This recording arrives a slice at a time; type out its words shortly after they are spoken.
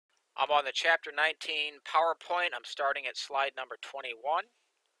I'm on the Chapter 19 PowerPoint. I'm starting at slide number 21.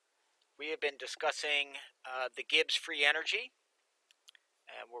 We have been discussing the Gibbs Free Energy,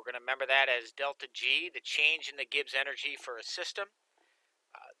 and we're going to remember that as delta G, the change in the Gibbs energy for a system.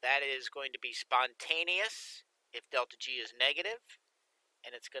 That is going to be spontaneous if delta G is negative,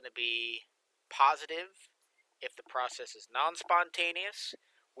 and it's going to be positive if the process is non-spontaneous.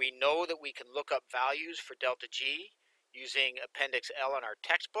 We know that we can look up values for delta G using Appendix L in our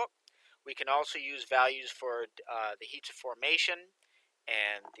textbook. We can also use values for the heats of formation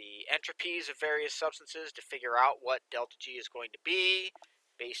and the entropies of various substances to figure out what delta G is going to be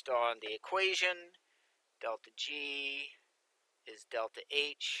based on the equation. Delta G is delta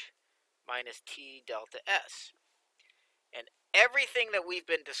H minus T delta S. And everything that we've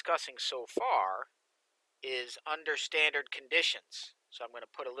been discussing so far is under standard conditions. So I'm going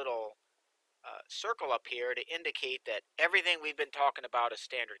to put a little circle up here to indicate that everything we've been talking about is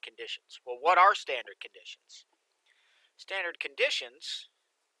standard conditions. Well, what are standard conditions? Standard conditions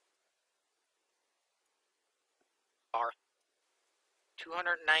are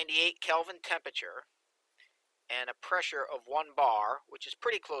 298 Kelvin temperature and a pressure of 1 bar, which is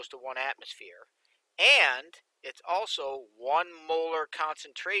pretty close to 1 atmosphere, and it's also 1 molar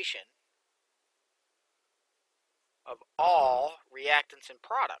concentration of all reactants and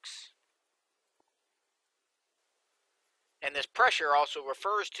products. And this pressure also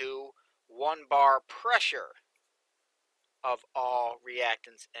refers to 1 bar pressure of all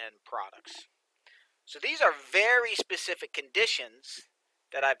reactants and products. So these are very specific conditions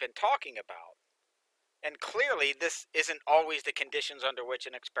that I've been talking about. And clearly this isn't always the conditions under which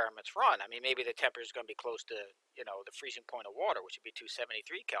an experiment's run. I mean, maybe the temperature is going to be close to, the freezing point of water, which would be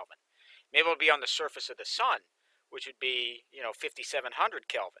 273 Kelvin. Maybe it'll be on the surface of the sun, which would be, 5700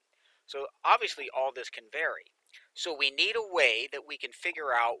 Kelvin. So obviously all this can vary. So we need a way that we can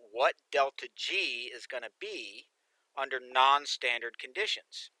figure out what delta G is going to be under non-standard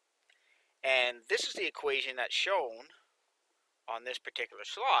conditions. And this is the equation that's shown on this particular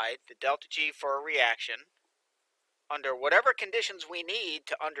slide. The delta G for a reaction under whatever conditions we need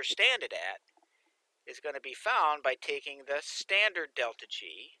to understand it at is going to be found by taking the standard delta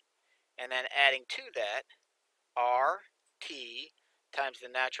G and then adding to that RT times the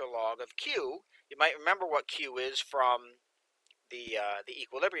natural log of Q. You might remember what Q is from the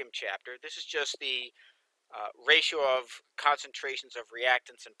equilibrium chapter. This is just the ratio of concentrations of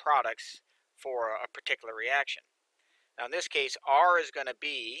reactants and products for a particular reaction. Now in this case, R is going to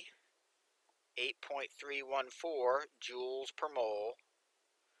be 8.314 joules per mole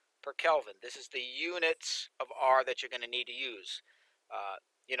per Kelvin. This is the units of R that you're going to need to use.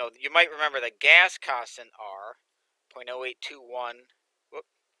 You might remember the gas constant R, 0.0821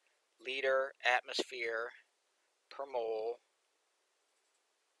 liter atmosphere per mole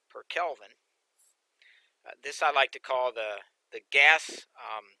per Kelvin. This I like to call the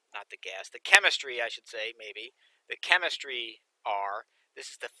chemistry, I should say, maybe. The chemistry R. This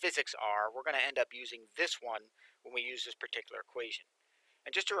is the physics R. We're going to end up using this one when we use this particular equation.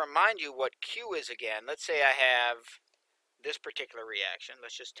 And just to remind you what Q is again, let's say I have this particular reaction.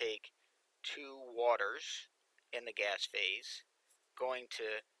 Let's just take 2 waters in the gas phase going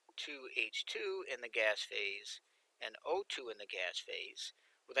to 2H2 in the gas phase and O2 in the gas phase.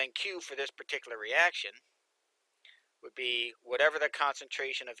 Well, then Q for this particular reaction would be whatever the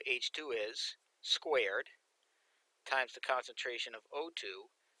concentration of H2 is squared times the concentration of O2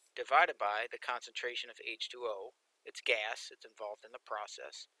 divided by the concentration of H2O. It's gas, it's involved in the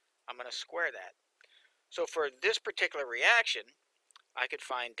process. I'm going to square that. So for this particular reaction, I could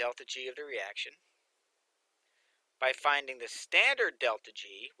find delta G of the reaction by finding the standard delta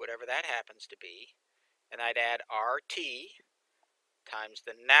G, whatever that happens to be, and I'd add RT times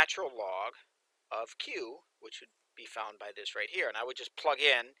the natural log of Q, which would be found by this right here. And I would just plug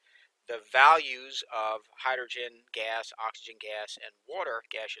in the values of hydrogen gas, oxygen gas, and water,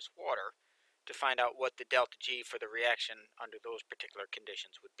 gaseous water, to find out what the delta G for the reaction under those particular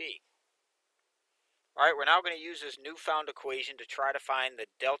conditions would be. All right, we're now going to use this newfound equation to try to find the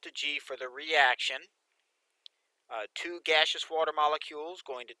delta G for the reaction. 2 gaseous water molecules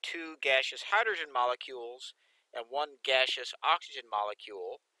going to 2 gaseous hydrogen molecules and 1 gaseous oxygen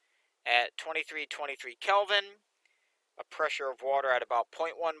molecule at 2323 Kelvin, a pressure of water at about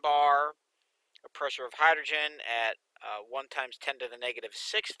 0.1 bar, a pressure of hydrogen at 1 times 10 to the negative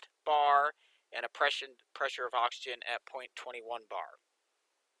 6th bar, and a pressure of oxygen at 0.21 bar.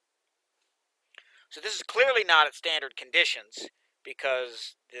 So this is clearly not at standard conditions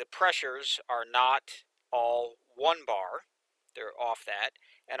because the pressures are not all 1 bar, they're off that,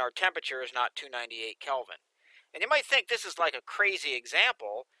 and our temperature is not 298 Kelvin. And you might think this is like a crazy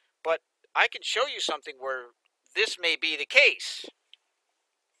example, but I can show you something where this may be the case.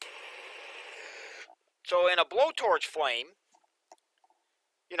 So in a blowtorch flame,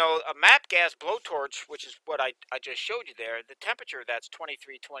 you know, a MAP gas blowtorch, which is what I just showed you there, the temperature, that's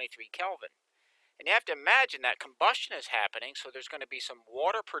 2323 Kelvin. And you have to imagine that combustion is happening, so there's going to be some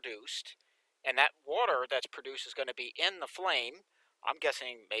water produced, and that water that's produced is going to be in the flame. I'm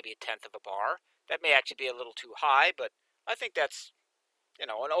guessing maybe 1/10 of a bar. That may actually be a little too high, but I think that's, you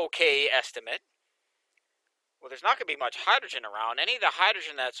know, an okay estimate. Well, there's not going to be much hydrogen around. Any of the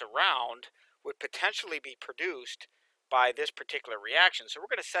hydrogen that's around would potentially be produced by this particular reaction. So we're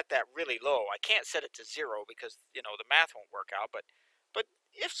going to set that really low. I can't set it to 0 because, you know, the math won't work out. But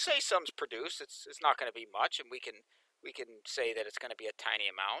if, say, some's produced, it's not going to be much, and we can say that it's going to be a tiny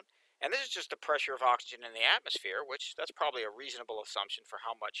amount. And this is just the pressure of oxygen in the atmosphere, which that's probably a reasonable assumption for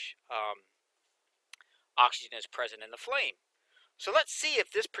how much oxygen is present in the flame. So let's see if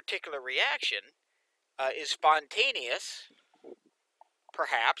this particular reaction is spontaneous,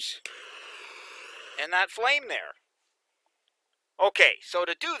 perhaps, in that flame there. Okay, so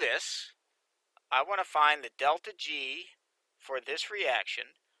to do this, I want to find the delta G for this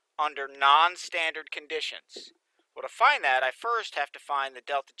reaction under non-standard conditions. Well, to find that, I first have to find the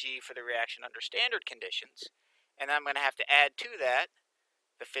delta G for the reaction under standard conditions, and then I'm going to have to add to that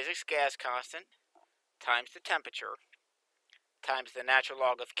the physics gas constant times the temperature times the natural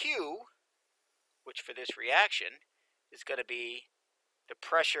log of Q, which for this reaction is going to be the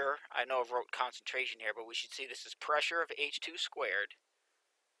pressure. I know I've wrote concentration here, but we should see this as pressure of H2 squared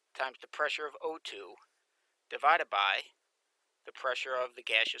times the pressure of O2 divided by the pressure of the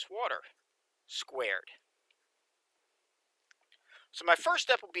gaseous water squared. So my first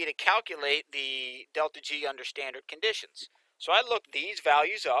step will be to calculate the delta G under standard conditions. So I looked these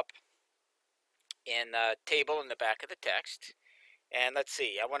values up in a table in the back of the text, and let's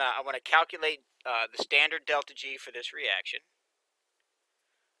see. I want to calculate the standard delta G for this reaction.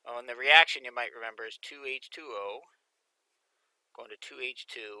 Oh, and the reaction, you might remember, is 2H2O going to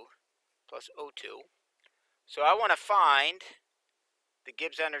 2H2 plus O2. So I want to find the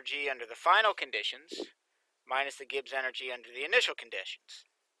Gibbs energy under the final conditions minus the Gibbs energy under the initial conditions.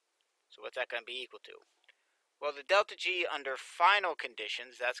 So what's that going to be equal to? Well, the delta G under final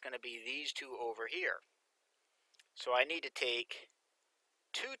conditions, that's going to be these two over here. So I need to take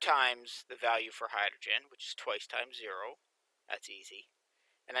 2 times the value for hydrogen, which is twice times 0. That's easy.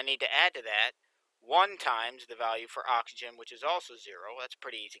 And I need to add to that 1 times the value for oxygen, which is also 0. That's a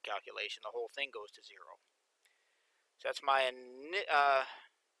pretty easy calculation. The whole thing goes to 0. So that's my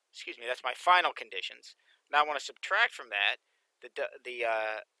that's my final conditions. Now I want to subtract from that the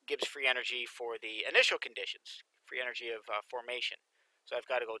Gibbs free energy for the initial conditions, free energy of formation. So I've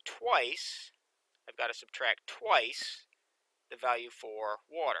got to go twice. I've got to subtract twice the value for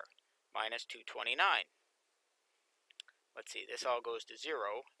water, minus 229. Let's see, this all goes to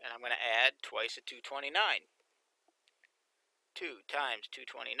 0, and I'm going to add twice a 229. 2 times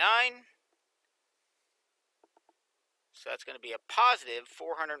 229. So that's going to be a positive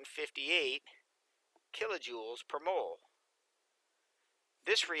 458 kilojoules per mole.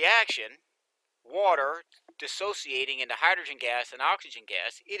 This reaction, water dissociating into hydrogen gas and oxygen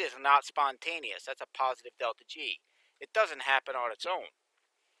gas, it is not spontaneous. That's a positive delta G. It doesn't happen on its own.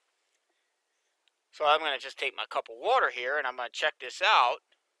 So I'm going to just take my cup of water here, and I'm going to check this out.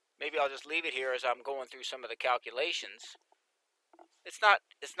 Maybe I'll just leave it here as I'm going through some of the calculations. It's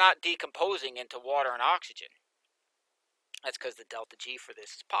not decomposing into water and oxygen. That's because the delta G for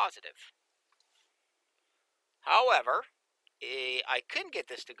this is positive. However, I couldn't get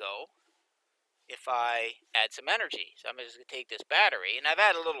this to go if I add some energy. So I'm just going to take this battery, and I've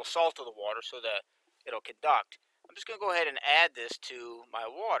added a little salt to the water so that it'll conduct. I'm just going to go ahead and add this to my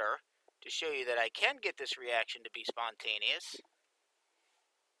water to show you that I can get this reaction to be spontaneous.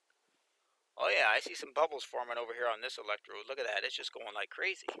 Oh yeah, I see some bubbles forming over here on this electrode. Look at that, it's just going like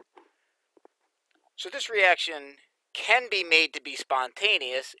crazy. So this reaction can be made to be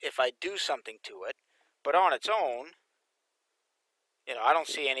spontaneous if I do something to it, but on its own, you know, I don't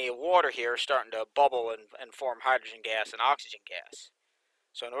see any water here starting to bubble and form hydrogen gas and oxygen gas.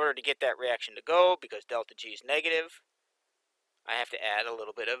 So in order to get that reaction to go, because delta G is negative, I have to add a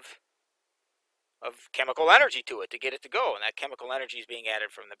little bit of chemical energy to it to get it to go, and that chemical energy is being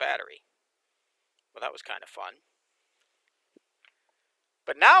added from the battery. Well, that was kind of fun.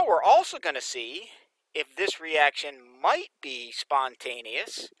 But now we're also going to see if this reaction might be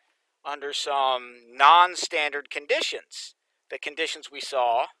spontaneous under some non-standard conditions, the conditions we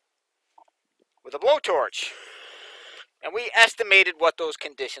saw with a blowtorch. And we estimated what those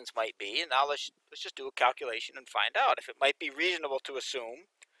conditions might be, and now let's just do a calculation and find out if it might be reasonable to assume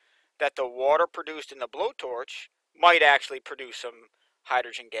that the water produced in the blowtorch might actually produce some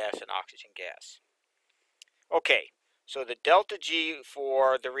hydrogen gas and oxygen gas. Okay, so the delta G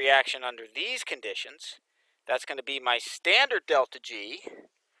for the reaction under these conditions, that's going to be my standard delta G,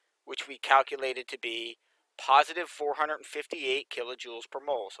 which we calculated to be positive 458 kilojoules per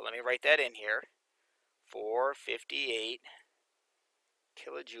mole. So let me write that in here. 458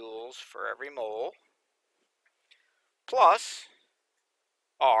 kilojoules for every mole, plus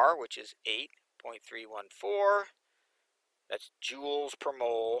R, which is 8.314. That's joules per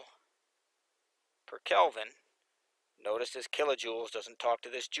mole per Kelvin. Notice this kilojoules doesn't talk to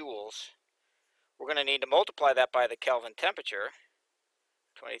this joules. We're going to need to multiply that by the Kelvin temperature,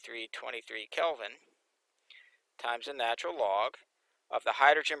 2323 Kelvin, times the natural log of the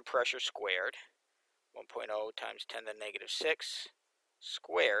hydrogen pressure squared, 1.0 times 10 to the negative 6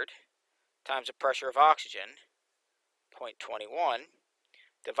 squared, times the pressure of oxygen, 0.21,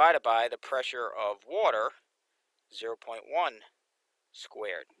 divided by the pressure of water, 0.1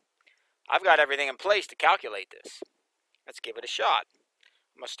 squared. I've got everything in place to calculate this. Let's give it a shot.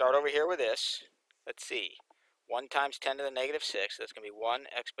 I'm going to start over here with this. Let's see. 1 times 10 to the negative 6. That's going to be 1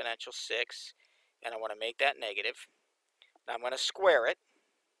 exponential 6. And I want to make that negative. Now I'm going to square it.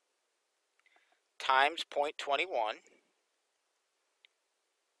 Times 0.21.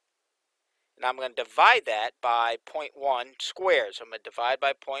 And I'm going to divide that by 0.1 squared. So I'm going to divide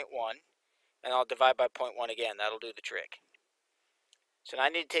by 0.1. And I'll divide by 0.1 again. That'll do the trick. So now I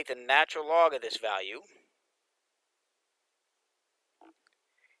need to take the natural log of this value.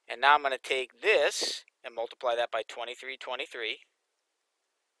 And now I'm going to take this and multiply that by 2323.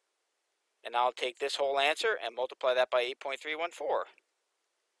 And I'll take this whole answer and multiply that by 8.314.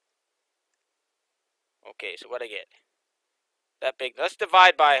 Okay, so what I get? That big. Let's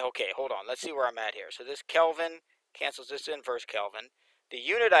divide by, okay, hold on. Let's see where I'm at here. So this Kelvin cancels this inverse Kelvin. The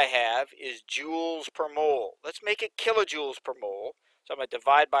unit I have is joules per mole. Let's make it kilojoules per mole. So I'm going to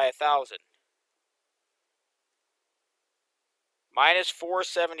divide by 1,000. Minus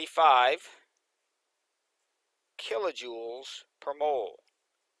 475 kilojoules per mole.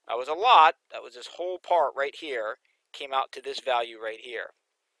 That was a lot. That was this whole part right here. Came out to this value right here.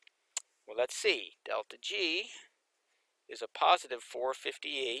 Well, let's see. Delta G is a positive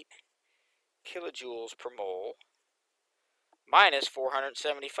 458 kilojoules per mole minus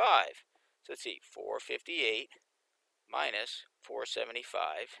 475. So let's see. 458 minus 475.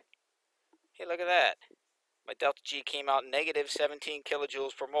 Hey, look at that. My delta G came out negative 17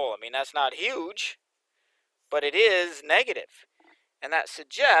 kilojoules per mole. I mean, that's not huge, but it is negative. And that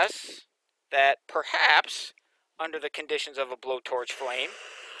suggests that perhaps, under the conditions of a blowtorch flame,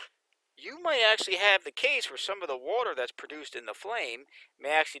 you might actually have the case where some of the water that's produced in the flame may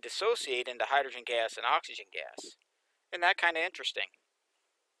actually dissociate into hydrogen gas and oxygen gas. Isn't that kind of interesting?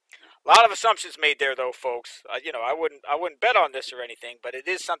 A lot of assumptions made there, though, folks. I wouldn't bet on this or anything, but it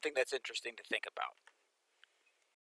is something that's interesting to think about.